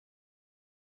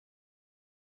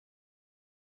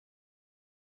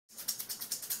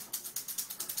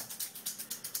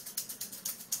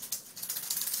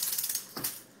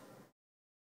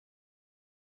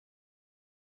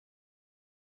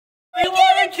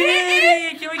a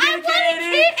kitty! Can we get a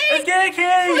kitty? Let's get a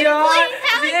kitty, y'all!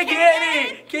 Let's get a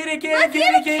kitty!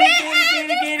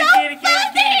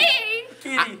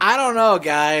 Kitty! I don't know,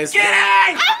 guys. Kitty!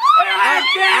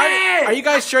 Are you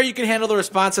guys sure you can handle the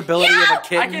responsibility of a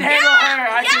kitten? I can handle her.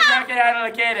 I can handle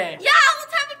a kitty. Yeah,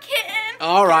 let's have a kitten.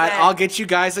 All right, I'll get you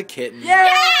guys a kitten. Yay!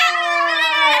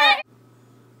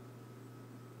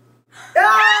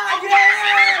 Yeah, kitty!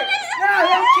 No,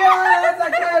 that's a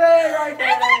kitty! Right,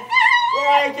 kitty!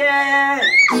 Yay, kitty!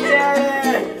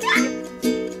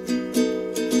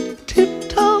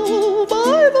 Tiptoe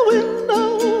by the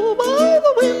window,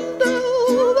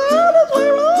 that is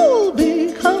where I'll be.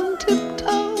 Come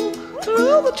tiptoe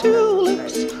through the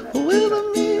tulips with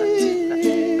me.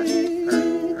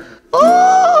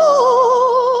 Oh,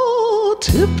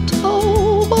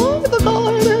 tiptoe by the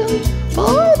garden,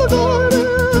 of the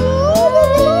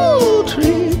willow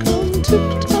tree. Come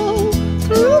tiptoe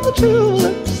through the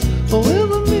tulips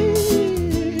with me.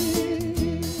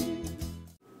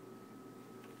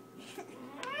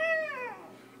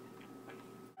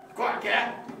 Quiet, cat.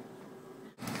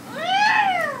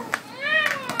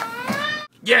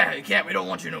 Yeah, cat, we don't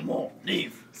want you no more.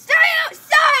 Leave. Stay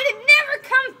outside and never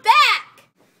come back.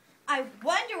 I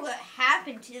wonder what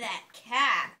happened to that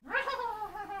cat.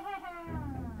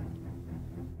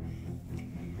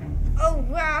 Oh,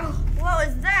 wow. What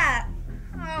was that?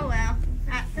 Oh, well.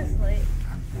 That's to sleep.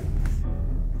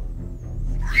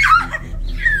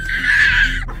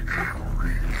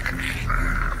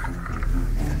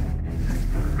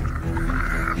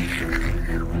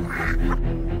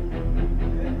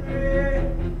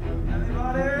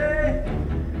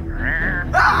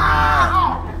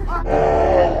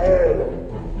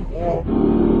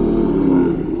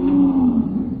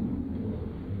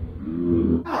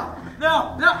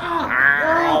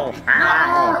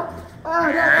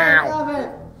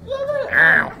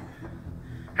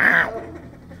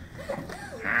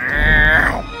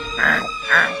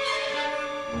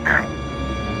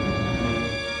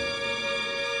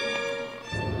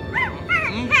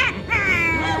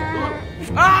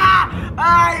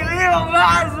 Hey, little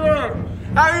monster!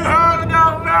 Have you heard no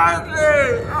mercy?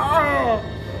 Oh.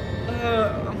 I'm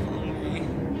hungry.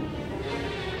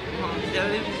 Come on, shall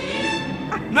I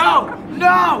eat? No!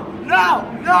 Not.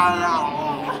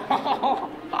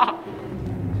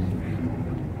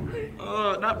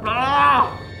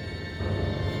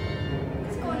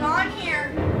 What's going on here?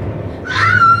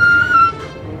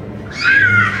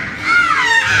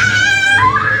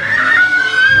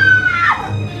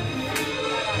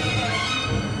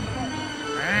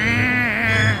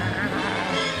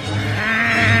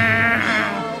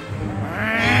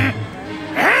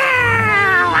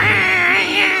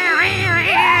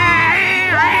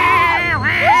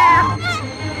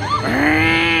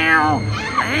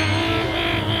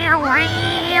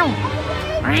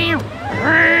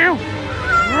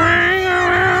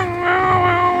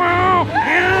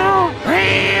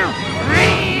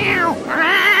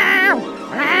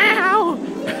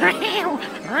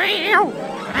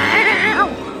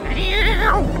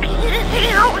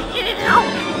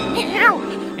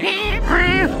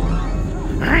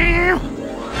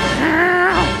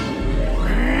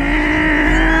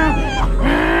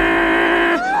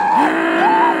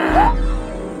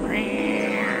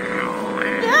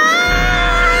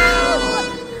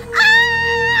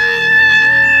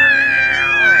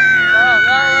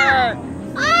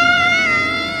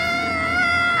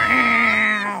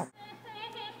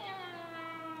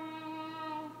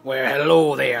 Well,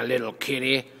 hello there, little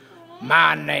kitty.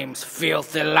 My name's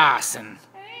Filthy Larson.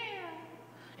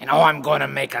 And I'm gonna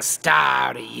make a star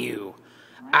out of you.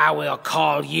 I will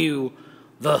call you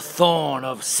the Thorn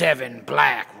of 7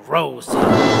 Black Roses.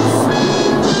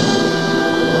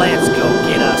 Let's go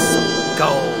get us some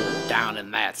gold down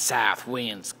in that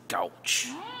Southwinds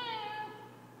Gulch.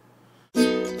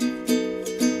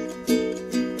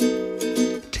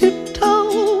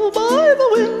 Tiptoe by the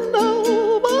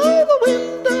window,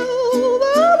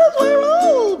 that is where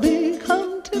I'll be.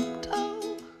 Come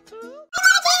tiptoe through.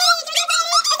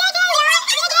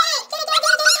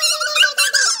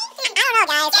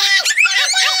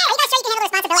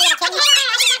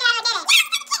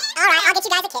 Alright, I'll get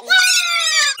you guys a kitten.